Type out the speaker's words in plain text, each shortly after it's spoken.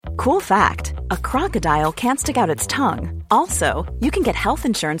Cool fact, a crocodile can't stick out its tongue. Also, you can get health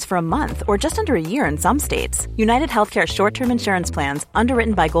insurance for a month or just under a year in some states. United Healthcare short-term insurance plans,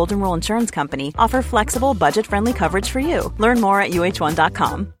 underwritten by Golden Rule Insurance Company, offer flexible, budget-friendly coverage for you. Learn more at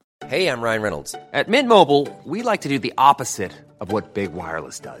uh1.com. Hey, I'm Ryan Reynolds. At Mint Mobile, we like to do the opposite of what Big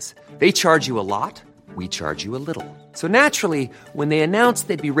Wireless does. They charge you a lot, we charge you a little. So naturally, when they announced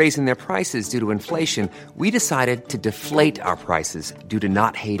they'd be raising their prices due to inflation, we decided to deflate our prices due to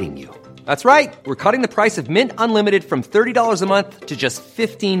not hating you. That's right. We're cutting the price of Mint Unlimited from $30 a month to just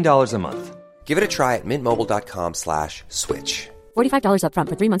 $15 a month. Give it a try at mintmobile.com/switch. $45 up front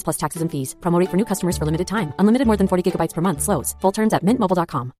for 3 months plus taxes and fees. Promo rate for new customers for limited time. Unlimited more than 40 gigabytes per month slows. Full terms at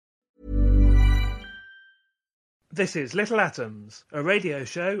mintmobile.com. This is Little Atoms, a radio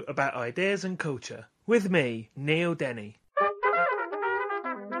show about ideas and culture. With me, Neil Denny.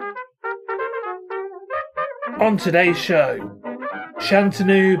 On today's show,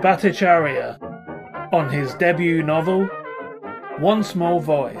 Shantanu Bhattacharya on his debut novel, One Small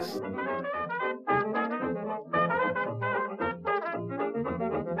Voice.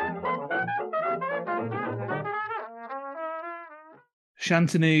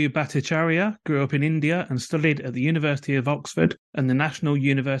 Shantanu Bhattacharya grew up in India and studied at the University of Oxford and the National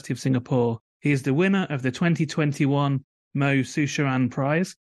University of Singapore. He is the winner of the 2021 Mo Susharan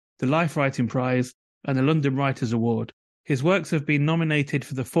Prize, the Life Writing Prize, and the London Writers' Award. His works have been nominated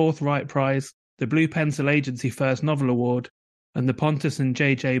for the 4th Wright Prize, the Blue Pencil Agency First Novel Award, and the Pontus and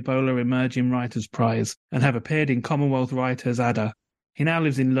J.J. Bowler Emerging Writers' Prize, and have appeared in Commonwealth Writers' Adda. He now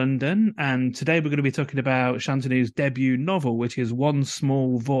lives in London, and today we're going to be talking about Shantanu's debut novel, which is One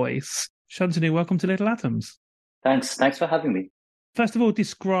Small Voice. Shantanu, welcome to Little Atoms. Thanks for having me. First of all,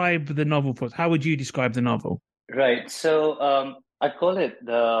 describe the novel for us. How would you describe the novel? Right. So I'd call it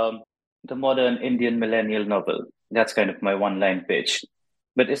the modern Indian millennial novel. That's kind of my one-line pitch.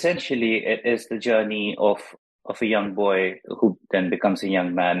 But essentially, it is the journey of a young boy who then becomes a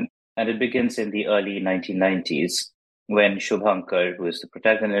young man. And it begins in the early 1990s when Shubhankar, who is the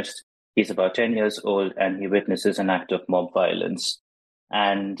protagonist, he's about 10 years old and he witnesses an act of mob violence.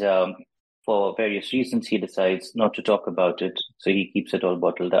 And for various reasons, he decides not to talk about it. So he keeps it all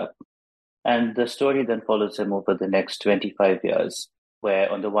bottled up. And the story then follows him over the next 25 years,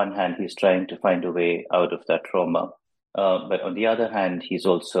 where on the one hand, he's trying to find a way out of that trauma. But on the other hand, he's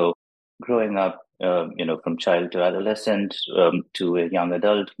also growing up, from child to adolescent, to a young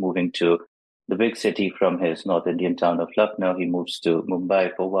adult, moving to the big city from his North Indian town of Lucknow. He moves to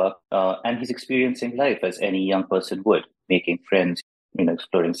Mumbai for work, and he's experiencing life as any young person would, making friends,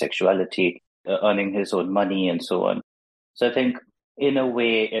 exploring sexuality, earning his own money, and so on. So I think, in a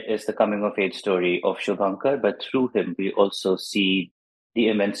way, it is the coming-of-age story of Shubhankar, but through him, we also see the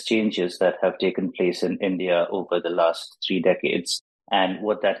immense changes that have taken place in India over the last 3 decades, and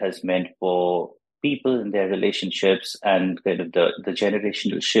what that has meant for people in their relationships, and kind of the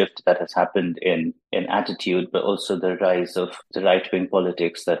generational shift that has happened in attitude, but also the rise of the right-wing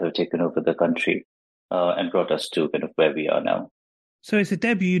politics that have taken over the country and brought us to kind of where we are now. So it's a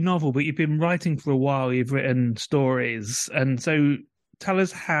debut novel, but you've been writing for a while, you've written stories. And so tell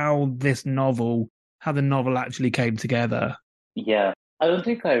us how the novel actually came together. Yeah, I don't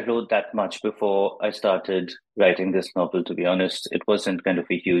think I wrote that much before I started writing this novel, to be honest. It wasn't kind of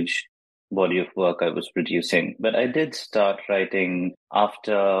a huge body of work I was producing, but I did start writing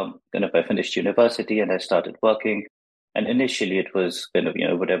after I finished university and I started working. And initially it was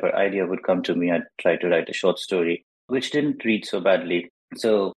whatever idea would come to me, I'd try to write a short story, which didn't read so badly.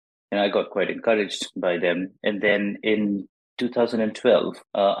 So I got quite encouraged by them. And then in 2012,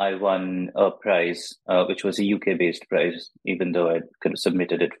 I won a prize, which was a UK-based prize, even though I kind of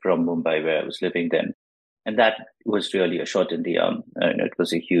submitted it from Mumbai, where I was living then. And that was really a shot in the arm. And it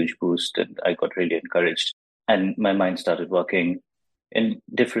was a huge boost, and I got really encouraged. And my mind started working in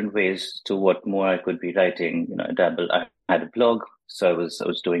different ways to what more I could be writing. I had a blog, so I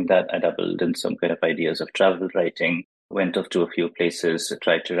was doing that. I dabbled in some kind of ideas of travel writing, went off to a few places,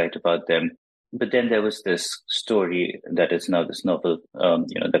 tried to write about them. But then there was this story that is now this novel,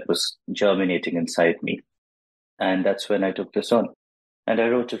 that was germinating inside me. And that's when I took this on. And I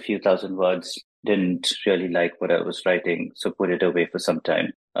wrote a few thousand words, didn't really like what I was writing, so put it away for some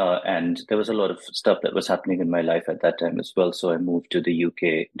time. And there was a lot of stuff that was happening in my life at that time as well. So I moved to the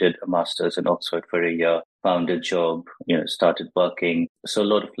UK, did a master's in Oxford for a year, found a job, started working. So a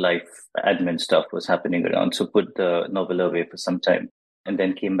lot of life admin stuff was happening around. So put the novel away for some time and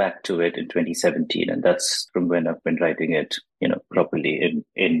then came back to it in 2017. And that's from when I've been writing it, properly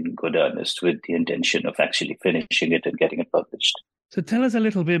in good earnest, with the intention of actually finishing it and getting it published. So tell us a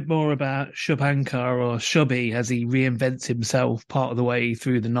little bit more about Shubhankar, or Shubby, as he reinvents himself part of the way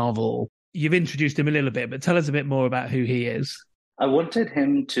through the novel. You've introduced him a little bit, but tell us a bit more about who he is. I wanted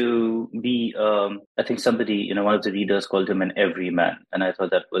him to be, I think somebody, one of the readers called him an everyman. And I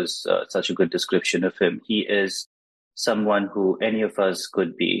thought that was such a good description of him. He is someone who any of us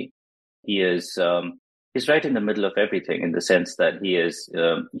could be. He is, he's right in the middle of everything, in the sense that he is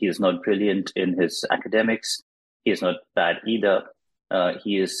not brilliant in his academics. He is not bad either.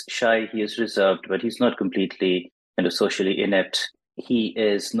 He is shy, he is reserved, but he's not completely kind of socially inept. He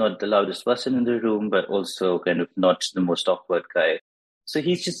is not the loudest person in the room, but also kind of not the most awkward guy. So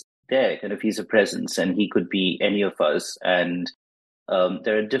he's just there, kind of, he's a presence, and he could be any of us. And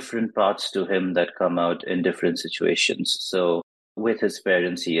there are different parts to him that come out in different situations. So with his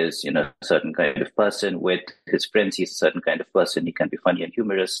parents, he is, a certain kind of person. With his friends, he's a certain kind of person. He can be funny and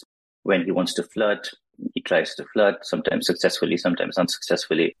humorous. When he wants to flirt, he tries to flirt, sometimes successfully, sometimes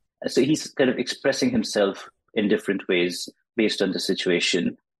unsuccessfully. So he's kind of expressing himself in different ways based on the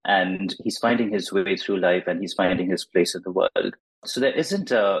situation. And he's finding his way through life, and he's finding his place in the world. So there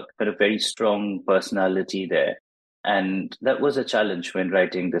isn't a kind of very strong personality there. And that was a challenge when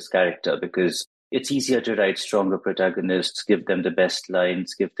writing this character, because it's easier to write stronger protagonists, give them the best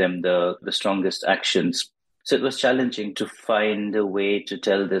lines, give them the strongest actions. So it was challenging to find a way to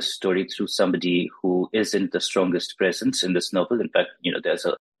tell this story through somebody who isn't the strongest presence in this novel. In fact,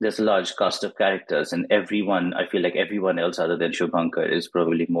 there's a large cast of characters, and I feel like everyone else other than Shubhankar is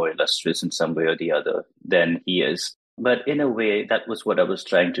probably more illustrious in some way or the other than he is. But in a way, that was what I was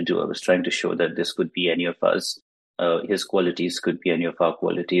trying to do. I was trying to show that this could be any of us. His qualities could be any of our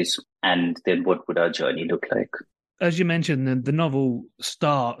qualities. And then what would our journey look like? As you mentioned, the novel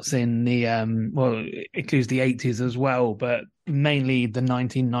starts in the, it includes the 80s as well, but mainly the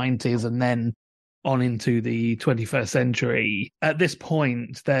 1990s and then on into the 21st century. At this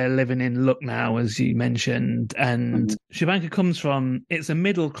point, they're living in Lucknow, as you mentioned, and Shubhankar comes from, it's a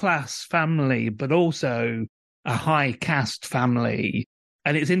middle-class family, but also a high caste family.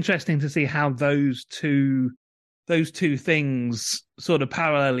 And it's interesting to see how those two things sort of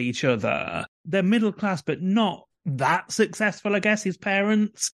parallel each other. They're middle-class, but not that successful, I guess, his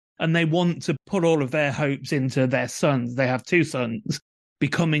parents, and they want to put all of their hopes into their sons. They have two sons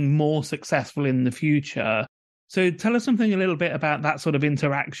becoming more successful in the future. So tell us something a little bit about that sort of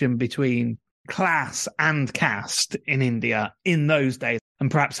interaction between class and caste in India in those days,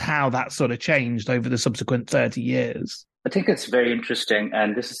 and perhaps how that sort of changed over the subsequent 30 years. I think it's very interesting,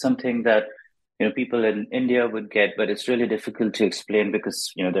 and this is something that people in India would get, but it's really difficult to explain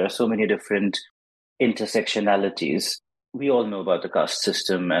because there are so many different intersectionalities. We all know about the caste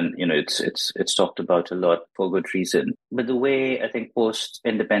system, and it's talked about a lot for good reason. But the way I think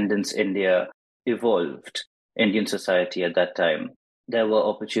post-independence India evolved, Indian society at that time, there were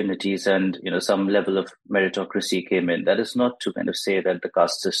opportunities and some level of meritocracy came in. That is not to kind of say that the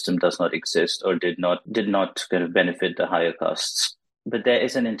caste system does not exist or did not kind of benefit the higher castes. But there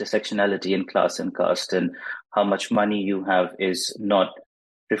is an intersectionality in class and caste, and how much money you have is not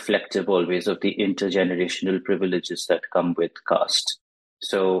reflective always of the intergenerational privileges that come with caste.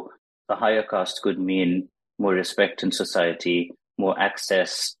 So a higher caste could mean more respect in society, more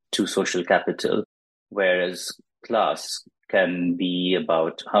access to social capital, whereas class can be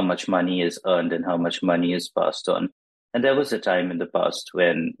about how much money is earned and how much money is passed on. And there was a time in the past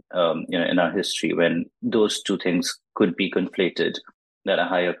when, in our history, when those two things could be conflated, that a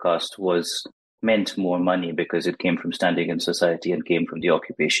higher caste meant more money because it came from standing in society and came from the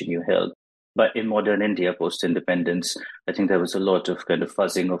occupation you held. But in modern India, post-independence, I think there was a lot of kind of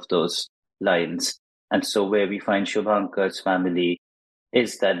fuzzing of those lines. And so where we find Shubhankar's family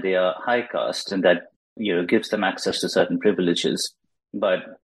is that they are high caste, and that, gives them access to certain privileges. But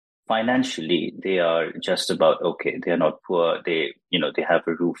financially, they are just about okay. They are not poor. They have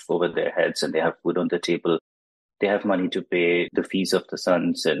a roof over their heads and they have food on the table. They have money to pay the fees of the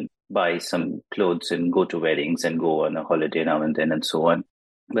sons and buy some clothes and go to weddings and go on a holiday now and then and so on.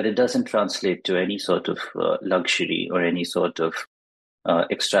 But it doesn't translate to any sort of luxury or any sort of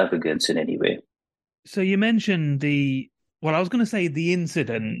extravagance in any way. So you mentioned I was going to say the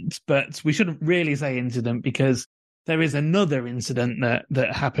incident, but we shouldn't really say incident because there is another incident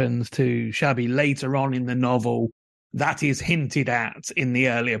that happens to Shabby later on in the novel that is hinted at in the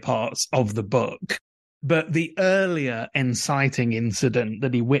earlier parts of the book. But the earlier inciting incident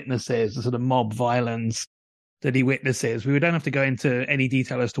that he witnesses, the sort of mob violence that he witnesses, we don't have to go into any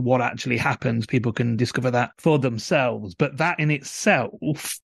detail as to what actually happens. People can discover that for themselves. But that in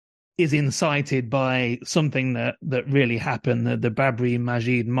itself is incited by something that really happened, the Babri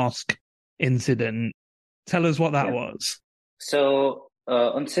Masjid Mosque incident. Tell us what that was. So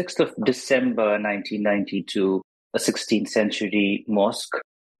on 6th of December 1992, a 16th century mosque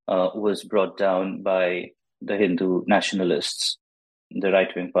was brought down by the Hindu nationalists, the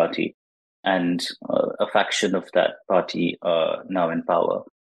right-wing party, and a faction of that party now in power.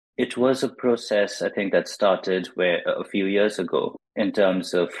 It was a process, I think, that started a few years ago in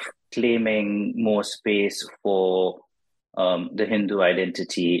terms of claiming more space for the Hindu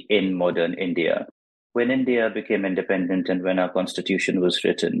identity in modern India. When India became independent and when our constitution was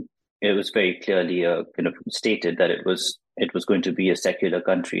written, it was very clearly kind of stated that it was going to be a secular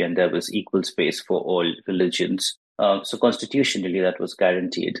country and there was equal space for all religions. So constitutionally, that was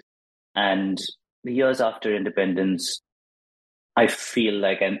guaranteed. And the years after independence, I feel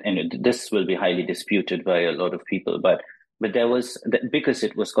like, and this will be highly disputed by a lot of people, but there was, because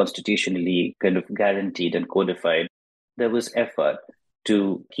it was constitutionally kind of guaranteed and codified, there was effort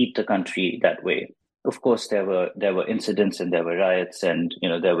to keep the country that way. Of course, there were incidents and there were riots and,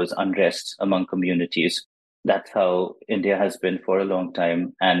 there was unrest among communities. That's how India has been for a long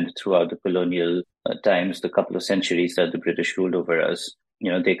time. And throughout the colonial times, the couple of centuries that the British ruled over us,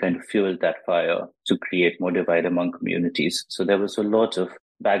 they kind of fueled that fire to create more divide among communities. So there was a lot of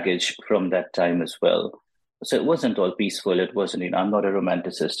baggage from that time as well. So it wasn't all peaceful. It wasn't, I'm not a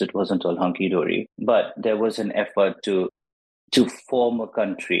romanticist. It wasn't all hunky-dory. But there was an effort to form a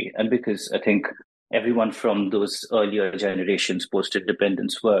country. And because I think everyone from those earlier generations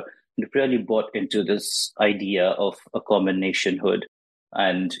post-independence were really bought into this idea of a common nationhood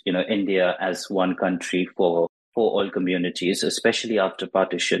and, India as one country for all communities, especially after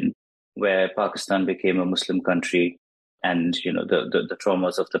partition, where Pakistan became a Muslim country and, the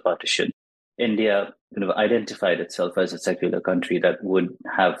traumas of the partition. India identified itself as a secular country that would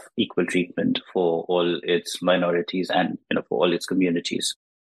have equal treatment for all its minorities and, for all its communities.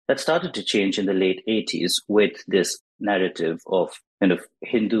 That started to change in the late 80s with this narrative of kind of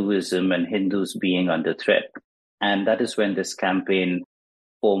Hinduism and Hindus being under threat. And that is when this campaign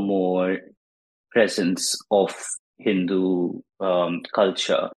for more presence of Hindu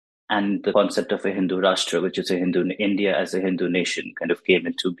culture and the concept of a Hindu Rashtra, which is India as a Hindu nation, kind of came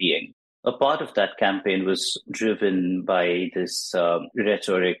into being. A part of that campaign was driven by this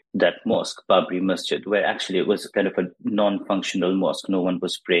rhetoric that mosque, Babri Masjid, where actually it was kind of a non-functional mosque. No one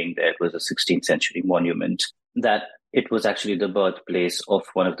was praying there. It was a 16th century monument. That it was actually the birthplace of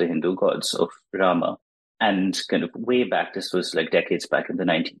one of the Hindu gods, of Rama. And kind of way back, this was like decades back in the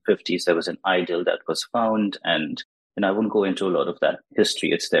 1950s, there was an idol that was found. And I won't go into a lot of that history.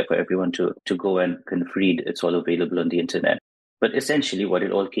 It's there for everyone to go and kind of read. It's all available on the internet. But essentially what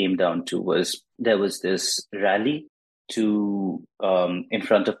it all came down to was there was this rally in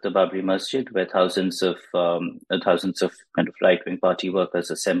front of the Babri Masjid where thousands of kind of right-wing party workers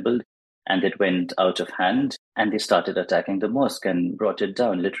assembled, and it went out of hand and they started attacking the mosque and brought it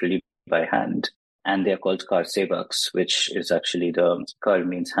down literally by hand. And they're called Kar Sevaks, which is actually the Kar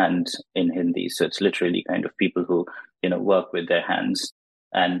means hand in Hindi. So it's literally kind of people who, work with their hands.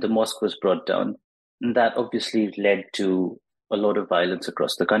 And the mosque was brought down. And that obviously led to a lot of violence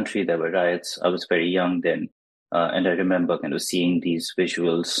across the country. There were riots. I was very young then. And I remember kind of seeing these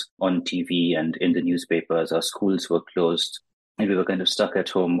visuals on TV and in the newspapers. Our schools were closed and we were kind of stuck at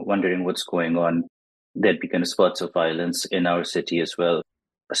home wondering what's going on. There'd be kind of spots of violence in our city as well.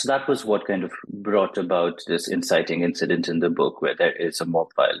 So that was what kind of brought about this inciting incident in the book where there is a mob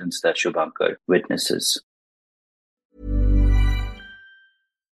violence that Shubhankar witnesses.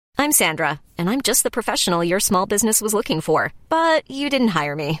 I'm Sandra, and I'm just the professional your small business was looking for. But you didn't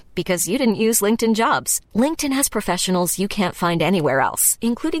hire me because you didn't use LinkedIn Jobs. LinkedIn has professionals you can't find anywhere else,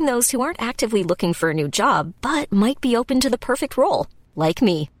 including those who aren't actively looking for a new job, but might be open to the perfect role, like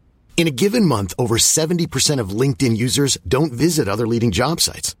me. In a given month, over 70% of LinkedIn users don't visit other leading job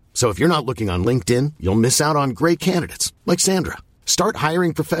sites. So if you're not looking on LinkedIn, you'll miss out on great candidates like Sandra. Start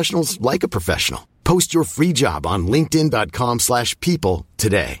hiring professionals like a professional. Post your free job on linkedin.com/people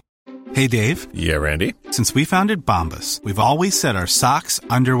today. Hey, Dave. Yeah, Randy. Since we founded Bombas, we've always said our socks,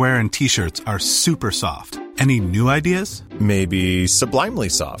 underwear, and T-shirts are super soft. Any new ideas? Maybe sublimely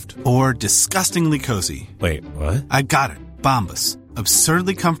soft. Or disgustingly cozy. Wait, what? I got it. Bombas.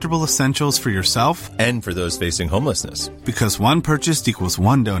 Absurdly comfortable essentials for yourself and for those facing homelessness. Because one purchased equals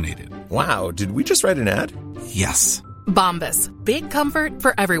one donated. Wow, did we just write an ad? Yes. Bombas. Big comfort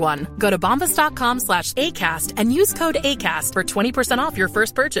for everyone. Go to bombas.com/ACAST and use code ACAST for 20% off your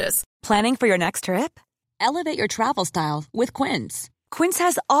first purchase. Planning for your next trip? Elevate your travel style with Quince. Quince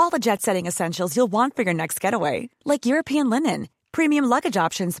has all the jet-setting essentials you'll want for your next getaway, like European linen, premium luggage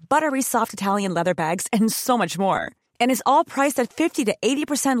options, buttery soft Italian leather bags, and so much more. And is all priced at 50 to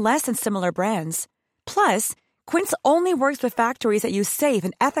 80% less than similar brands. Plus, Quince only works with factories that use safe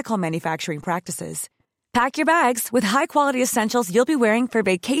and ethical manufacturing practices. Pack your bags with high-quality essentials you'll be wearing for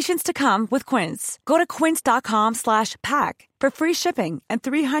vacations to come with Quince. Go to quince.com/pack for free shipping and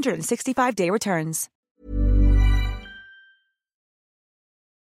 365-day returns.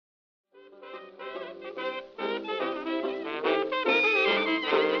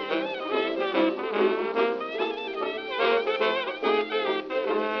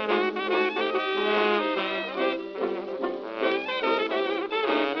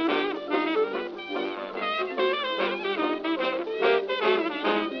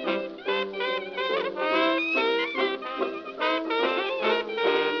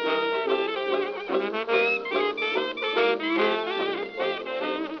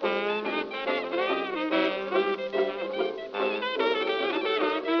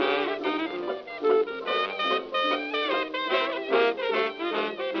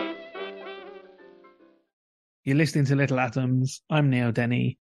 You're listening to Little Atoms. I'm Neil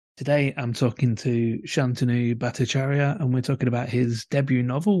Denny. Today I'm talking to Shantanu Bhattacharya, and we're talking about his debut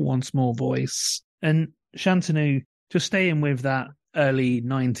novel, One Small Voice. And Shantanu, just staying with that early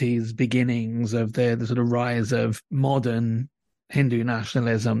 90s beginnings of the sort of rise of modern Hindu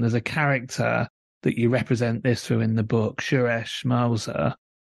nationalism, there's a character that you represent this through in the book, Suresh Mausam,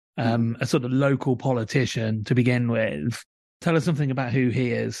 a sort of local politician to begin with. Tell us something about who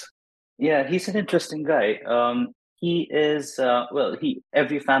he is. Yeah, he's an interesting guy. He is,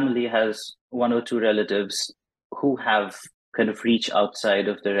 every family has one or two relatives who have kind of reached outside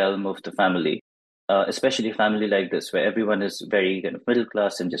of the realm of the family, especially a family like this, where everyone is very kind of middle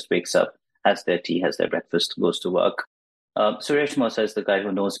class and just wakes up, has their tea, has their breakfast, goes to work. Suresh Mausam is the guy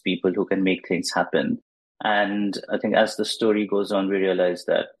who knows people, who can make things happen. And I think as the story goes on, we realize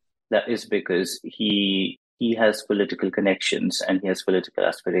that that is because he has political connections and he has political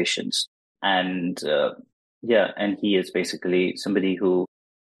aspirations. And and he is basically somebody who,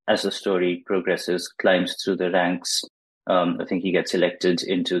 as the story progresses, climbs through the ranks. I think he gets elected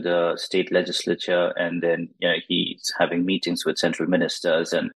into the state legislature, and then he's having meetings with central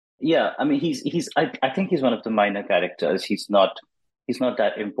ministers. And I think he's one of the minor characters. He's not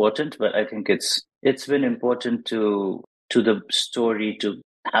that important, but I think it's been important to the story to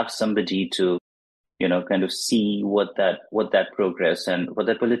have somebody to kind of see what that progress and what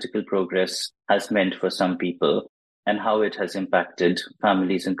that political progress has meant for some people, and how it has impacted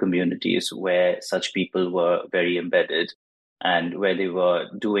families and communities where such people were very embedded and where they were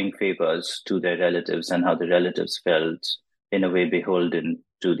doing favors to their relatives, and how the relatives felt in a way beholden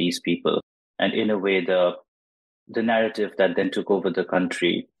to these people. And in a way, the narrative that then took over the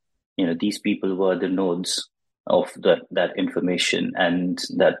country, these people were the nodes of that information and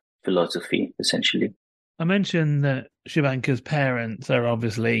that philosophy, essentially. I mentioned that Shubhankar's parents are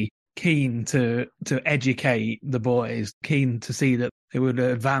obviously keen to educate the boys, keen to see that they would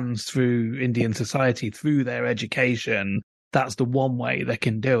advance through Indian society through their education. That's the one way they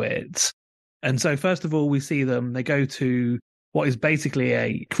can do it. And so first of all, we see they go to what is basically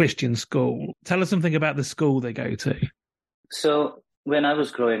a Christian school. Tell us something about the school they go to. So when I was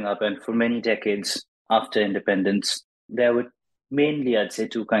growing up, and for many decades after independence, there were mainly, I'd say,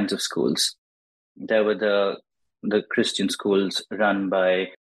 two kinds of schools. There were the Christian schools run by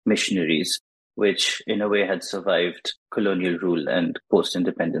missionaries, which in a way had survived colonial rule and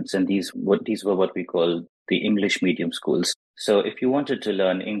post-independence. And these were what we call the English medium schools. So if you wanted to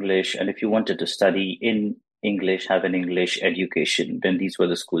learn English, and if you wanted to study in English, have an English education, then these were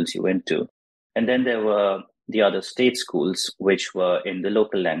the schools you went to. And then there were the other state schools, which were in the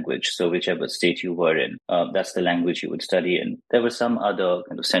local language. So whichever state you were in, that's the language you would study in. There were some other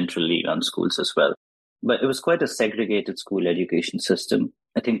kind of centrally run schools as well. But it was quite a segregated school education system.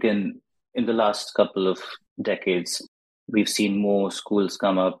 I think in the last couple of decades, we've seen more schools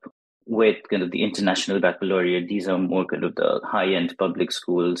come up with kind of the international baccalaureate. These are more kind of the high-end public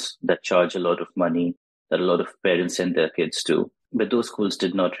schools that charge a lot of money, that a lot of parents send their kids to. But those schools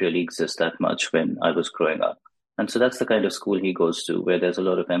did not really exist that much when I was growing up. And so that's the kind of school he goes to, where there's a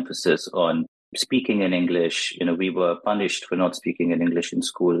lot of emphasis on speaking in English. We were punished for not speaking in English in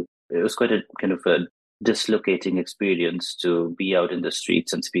school. It was quite a kind of a dislocating experience to be out in the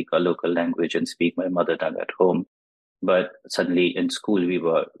streets and speak our local language and speak my mother tongue at home. But suddenly in school, we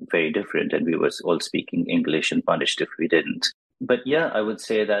were very different, and we were all speaking English and punished if we didn't. But yeah, I would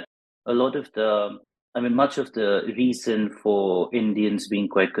say that much of the reason for Indians being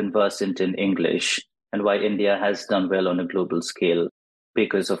quite conversant in English, and why India has done well on a global scale,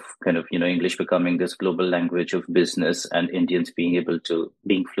 because of kind of, English becoming this global language of business, and Indians being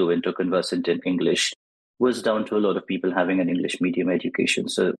fluent or conversant in English, was down to a lot of people having an English medium education.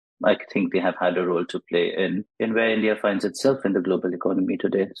 So I think they have had a role to play in where India finds itself in the global economy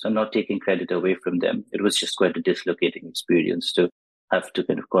today. So I'm not taking credit away from them. It was just quite a dislocating experience to have to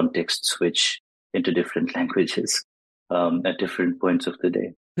kind of context switch into different languages at different points of the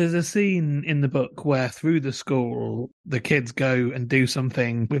day. There's a scene in the book where through the school, the kids go and do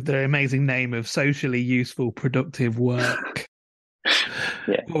something with their amazing name of socially useful, productive work.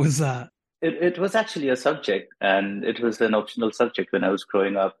 Yeah. What was that? It was actually a subject, and it was an optional subject when I was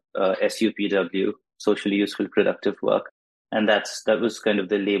growing up, SUPW, socially useful, productive work. And that was kind of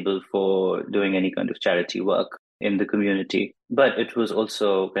the label for doing any kind of charity work in the community. But it was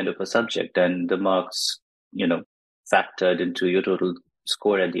also kind of a subject, and the marks, factored into your total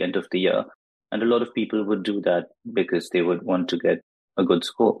score at the end of the year. And a lot of people would do that because they would want to get a good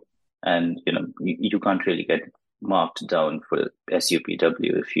score. And, you can't really get marked down for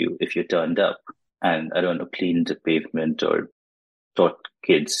SUPW if you turned up and, I don't know, cleaned the pavement or taught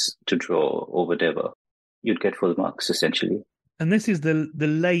kids to draw or whatever. You'd get full marks, essentially. And this is the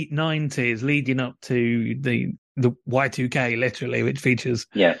late 90s leading up to the Y2K, literally, which features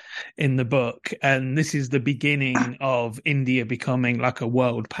in the book. And this is the beginning of India becoming like a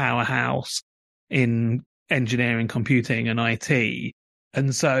world powerhouse in engineering, computing and IT.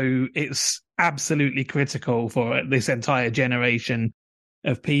 And so it's absolutely critical for this entire generation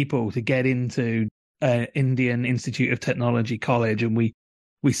of people to get into Indian Institute of Technology College. And we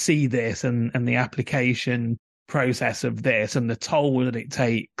see this and the application process of this and the toll that it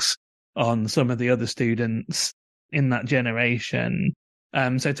takes on some of the other students in that generation.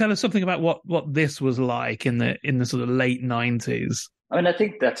 So tell us something about what this was like in the sort of late 90s. I mean, I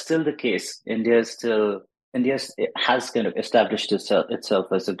think that's still the case. India has kind of established itself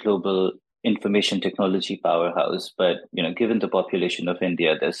as a global information technology powerhouse. But, given the population of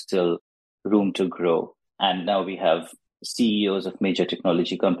India, there's still room to grow. And now we have CEOs of major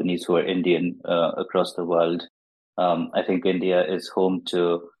technology companies who are Indian across the world. I think India is home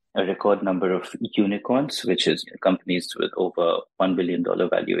to a record number of unicorns, which is companies with over $1 billion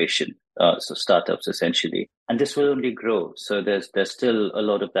valuation. So startups, essentially. And this will only grow. So there's still a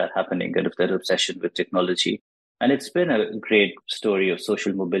lot of that happening, kind of that obsession with technology. And it's been a great story of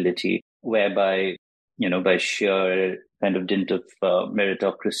social mobility, whereby, by sheer kind of dint of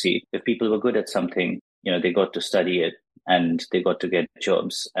meritocracy, if people were good at something, they got to study it and they got to get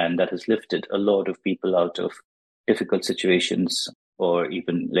jobs. And that has lifted a lot of people out of difficult situations or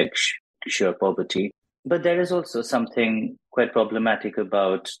even like sheer poverty. But there is also something quite problematic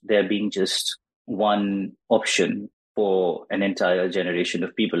about there being just one option for an entire generation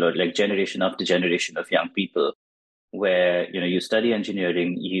of people, or like generation after generation of young people, where, you study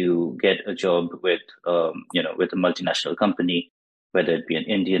engineering, you get a job with a multinational company, whether it be an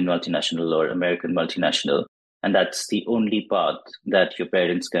Indian multinational or American multinational. And that's the only path that your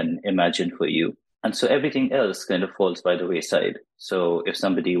parents can imagine for you. And so everything else kind of falls by the wayside. So if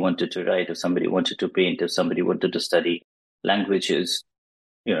somebody wanted to write, if somebody wanted to paint, if somebody wanted to study languages,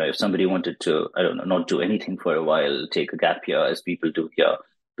 if somebody wanted to, I don't know, not do anything for a while, take a gap year as people do here,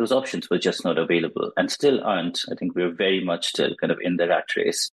 those options were just not available and still aren't. I think we're very much still kind of in the rat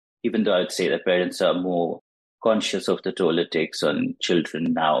race, even though I'd say that parents are more conscious of the toll it takes on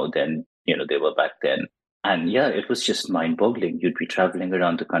children now than, they were back then. And it was just mind-boggling. You'd be traveling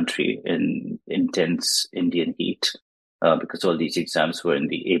around the country in intense Indian heat because all these exams were in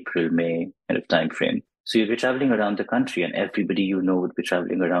the April, May kind of time frame. So you'd be traveling around the country and everybody would be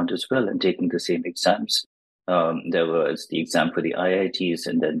traveling around as well and taking the same exams. There was the exam for the IITs,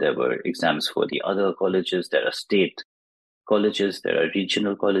 and then there were exams for the other colleges. There are state colleges, there are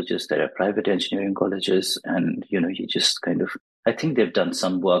regional colleges, there are private engineering colleges, and, you just kind of, I think they've done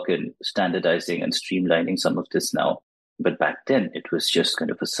some work in standardizing and streamlining some of this now. But back then, it was just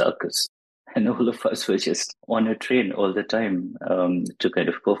kind of a circus. And all of us were just on a train all the time to kind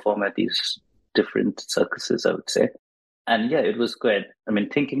of perform at these different circuses, I would say. And it was quite,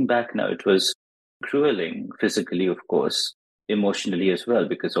 thinking back now, it was grueling physically, of course, emotionally as well,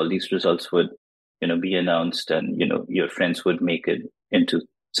 because all these results would, be announced and, your friends would make it into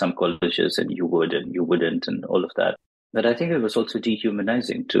some colleges and you would and you wouldn't and all of that. But I think it was also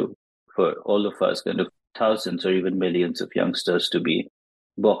dehumanizing too, for all of us, kind of thousands or even millions of youngsters to be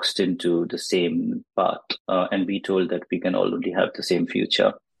boxed into the same path and be told that we can all only have the same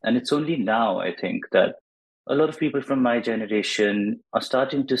future. And it's only now, I think, that a lot of people from my generation are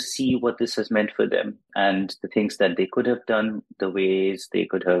starting to see what this has meant for them and the things that they could have done, the ways they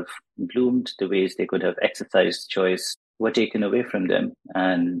could have bloomed, the ways they could have exercised choice were taken away from them.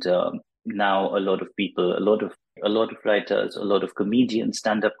 And now a lot of people, a lot of writers, a lot of comedians,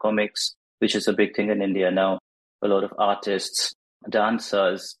 stand-up comics, which is a big thing in India now, a lot of artists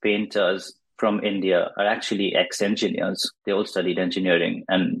dancers, painters from India are actually ex-engineers. They all studied engineering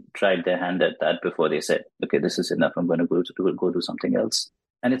and tried their hand at that before they said, okay, this is enough. I'm going to go do something else.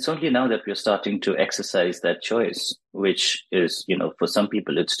 And it's only now that we're starting to exercise that choice, which is, for some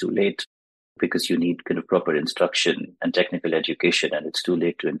people, it's too late because you need kind of proper instruction and technical education, and it's too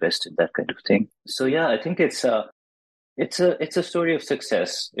late to invest in that kind of thing. So yeah, I think it's a story of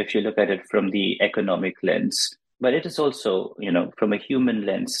success if you look at it from the economic lens, but it is also, from a human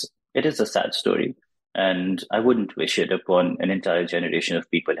lens, it is a sad story, and I wouldn't wish it upon an entire generation of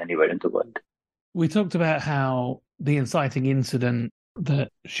people anywhere in the world. We talked about how the inciting incident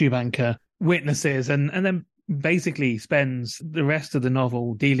that Shubhankar witnesses and then basically spends the rest of the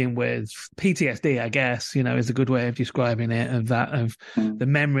novel dealing with PTSD, I guess, is a good way of describing it, of the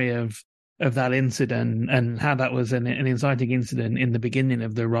memory of that incident and how that was an inciting incident in the beginning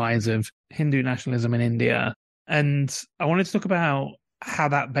of the rise of Hindu nationalism in India. And I wanted to talk about how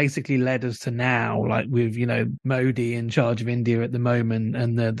that basically led us to now, like with, Modi in charge of India at the moment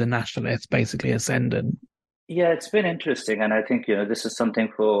and the nationalists basically ascendant. Yeah, it's been interesting. And I think, this is something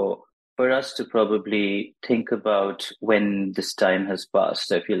for us to probably think about when this time has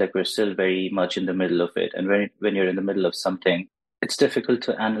passed. I feel like we're still very much in the middle of it. And when you're in the middle of something, it's difficult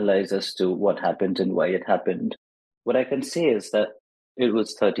to analyze as to what happened and why it happened. What I can say is that it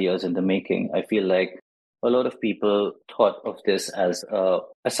was 30 years in the making. I feel like a lot of people thought of this as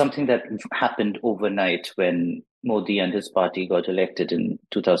something that happened overnight when Modi and his party got elected in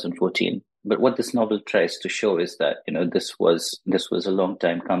 2014. But what this novel tries to show is that, this was a long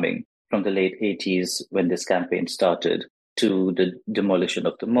time coming, from the late 80s when this campaign started to the demolition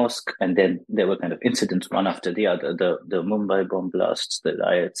of the mosque. And then there were kind of incidents one after the other, the Mumbai bomb blasts, the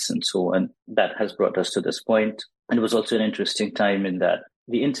riots and so on. That has brought us to this point. And it was also an interesting time in that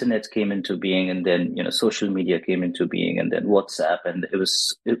the internet came into being, and then, social media came into being, and then WhatsApp. And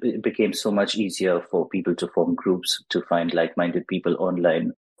it became so much easier for people to form groups, to find like-minded people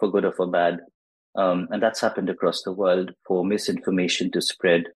online, for good or for bad. And that's happened across the world, for misinformation to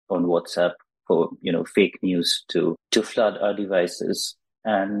spread on WhatsApp, for, fake news to flood our devices.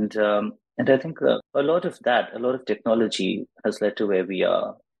 And I think a lot of technology has led to where we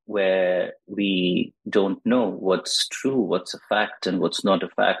are, where we don't know what's true, what's a fact and what's not a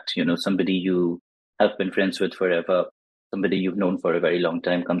fact. Somebody you have been friends with forever, somebody you've known for a very long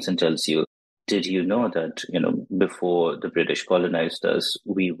time comes and tells you, did you know that, before the British colonized us,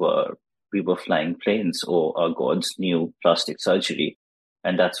 we were flying planes, or our gods knew plastic surgery.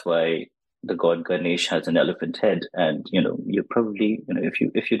 And that's why the god Ganesh has an elephant head. And, you probably,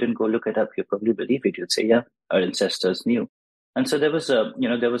 if you didn't go look it up, you probably believe it. You'd say, yeah, our ancestors knew. And so there was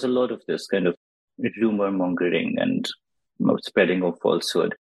a lot of this kind of rumor mongering and spreading of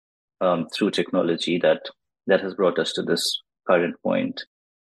falsehood through technology that has brought us to this current point.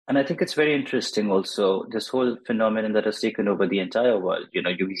 And I think it's very interesting also, this whole phenomenon that has taken over the entire world.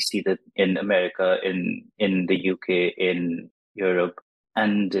 You see that in America, in the UK, in Europe,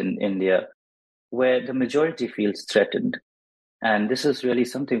 and in India, where the majority feels threatened. And this is really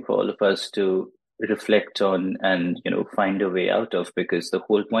something for all of us to reflect on and, find a way out of, because the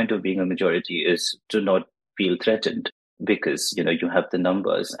whole point of being a majority is to not feel threatened, because, you have the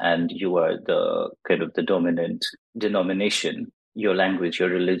numbers and you are the kind of the dominant denomination. Your language, your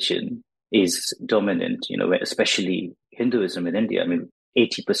religion is dominant, especially Hinduism in India. I mean,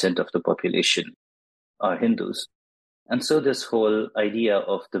 80% of the population are Hindus. And so this whole idea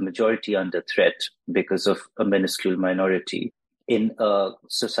of the majority under threat because of a minuscule minority in a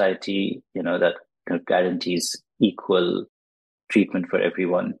society, that kind of guarantees equal treatment for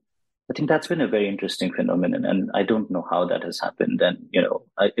everyone, I think that's been a very interesting phenomenon. And I don't know how that has happened. And,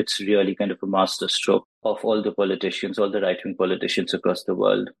 it's really kind of a masterstroke of all the politicians, all the right-wing politicians across the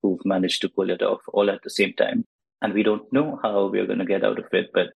world who've managed to pull it off all at the same time. And we don't know how we're going to get out of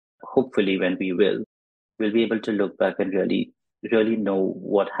it. But hopefully when we will, we'll be able to look back and really, really know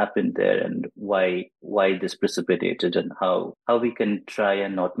what happened there and why this precipitated, and how we can try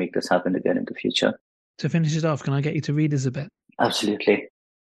and not make this happen again in the future. To finish it off, can I get you to read us a bit? Absolutely.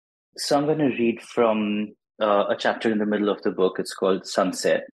 So I'm going to read from a chapter in the middle of the book. It's called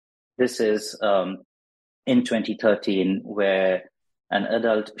Sunset. This is in 2013, where an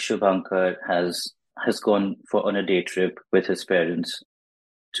adult Shubhankar has gone on a day trip with his parents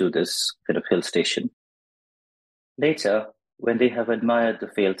to this kind of hill station. Later, when they have admired the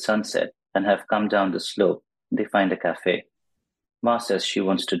failed sunset and have come down the slope, they find a cafe. Ma says she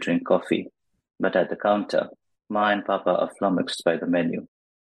wants to drink coffee, but at the counter, Ma and Papa are flummoxed by the menu.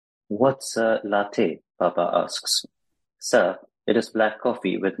 "What's a latte?" Papa asks. "Sir, it is black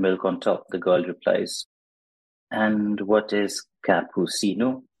coffee with milk on top," the girl replies. And what is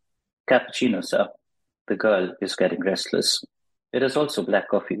cappuccino? Cappuccino, sir. The girl is getting restless. It is also black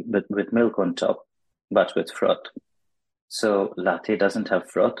coffee, but with milk on top, but with froth. So latte doesn't have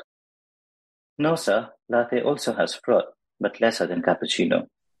froth? No, sir. Latte also has froth, but lesser than cappuccino.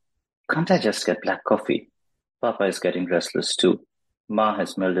 Can't I just get black coffee? Papa is getting restless too. Ma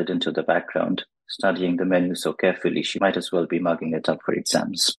has melded into the background, studying the menu so carefully she might as well be mugging it up for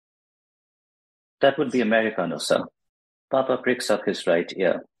exams. That would be Americano, sir. Papa pricks up his right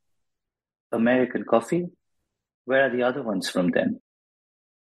ear. American coffee? Where are the other ones from then?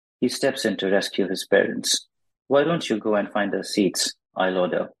 He steps in to rescue his parents. Why don't you go and find us seats? I'll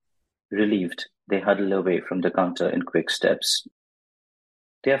order. Relieved, they huddle away from the counter in quick steps.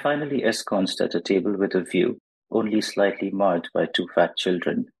 They are finally ensconced at a table with a view, only slightly marred by two fat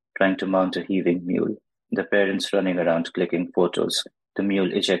children trying to mount a heaving mule, the parents running around clicking photos, the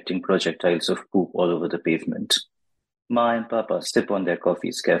mule ejecting projectiles of poop all over the pavement. Ma and Papa sip on their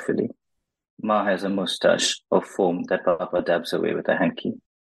coffees carefully. Ma has a moustache of foam that Papa dabs away with a hanky.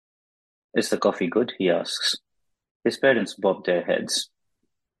 Is the coffee good? He asks. His parents bob their heads.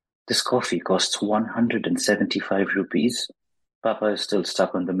 This coffee costs 175 rupees. Papa is still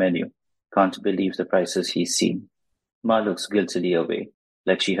stuck on the menu. Can't believe the prices he's seen. Ma looks guiltily away,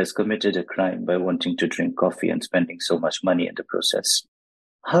 like she has committed a crime by wanting to drink coffee and spending so much money in the process.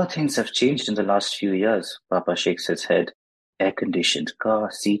 How things have changed in the last few years, Papa shakes his head. Air-conditioned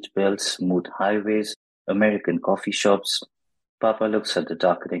car, seat belts, smooth highways, American coffee shops. Papa looks at the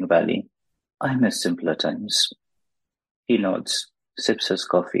darkening valley. I miss simpler times. He nods, sips his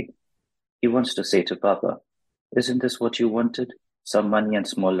coffee. He wants to say to Papa, isn't this what you wanted? Some money and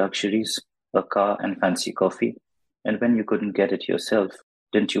small luxuries, a car and fancy coffee. And when you couldn't get it yourself,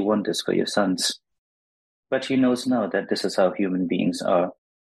 didn't you want this for your sons? But he knows now that this is how human beings are.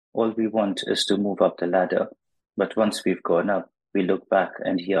 All we want is to move up the ladder. But once we've gone up, we look back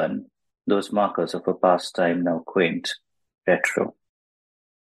and yearn, those markers of a past time now quaint, retro.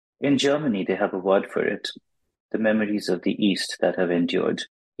 In Germany, they have a word for it, the memories of the East that have endured,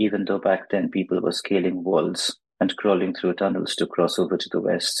 even though back then people were scaling walls and crawling through tunnels to cross over to the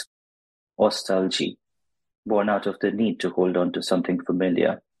West. Nostalgia, born out of the need to hold on to something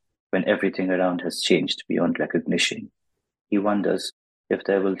familiar when everything around has changed beyond recognition. He wonders if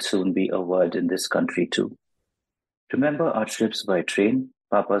there will soon be a word in this country too. Remember our trips by train?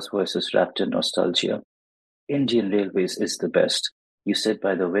 Papa's voice is wrapped in nostalgia. Indian Railways is the best. You sit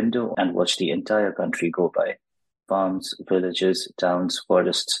by the window and watch the entire country go by. Farms, villages, towns,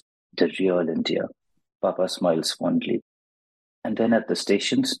 forests, the real India. Papa smiles fondly. And then at the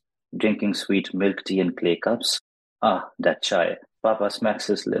stations, drinking sweet milk tea in clay cups. Ah, that chai. Papa smacks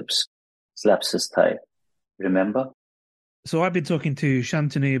his lips, slaps his thigh. Remember? So I've been talking to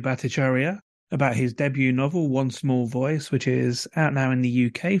Shantanu Bhattacharya about his debut novel, One Small Voice, which is out now in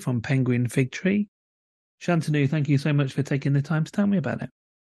the UK from Penguin Fig Tree. Shantanu, thank you so much for taking the time to tell me about it.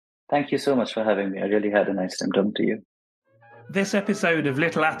 Thank you so much for having me. I really had a nice time talking to you. This episode of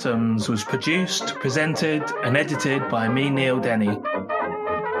Little Atoms was produced, presented and edited by me, Neil Denny.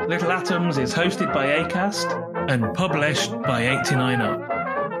 Little Atoms is hosted by Acast and published by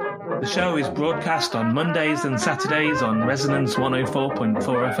 89Up. The show is broadcast on Mondays and Saturdays on Resonance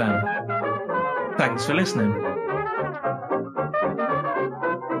 104.4 FM. Thanks for listening.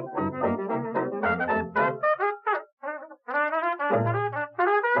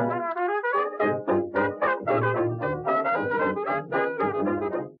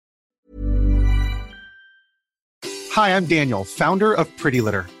 Hi, I'm Daniel, founder of Pretty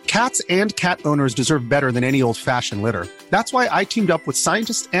Litter. Cats and cat owners deserve better than any old-fashioned litter. That's why I teamed up with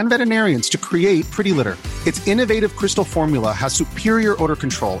scientists and veterinarians to create Pretty Litter. Its innovative crystal formula has superior odor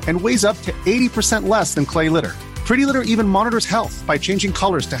control and weighs up to 80% less than clay litter. Pretty Litter even monitors health by changing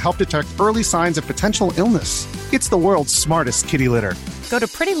colors to help detect early signs of potential illness. It's the world's smartest kitty litter. Go to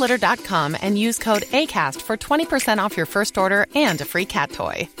prettylitter.com and use code ACAST for 20% off your first order and a free cat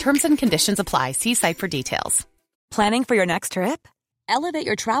toy. Terms and conditions apply. See site for details. Planning for your next trip? Elevate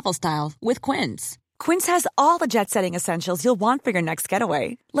your travel style with Quince. Quince has all the jet-setting essentials you'll want for your next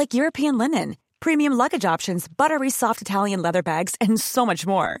getaway, like European linen, premium luggage options, buttery soft Italian leather bags, and so much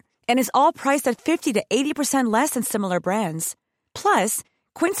more. And is all priced at 50 to 80% less than similar brands. Plus,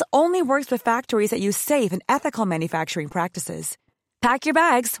 Quince only works with factories that use safe and ethical manufacturing practices. Pack your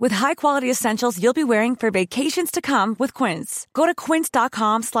bags with high-quality essentials you'll be wearing for vacations to come with Quince. Go to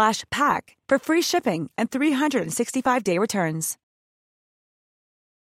quince.com/pack for free shipping and 365-day returns.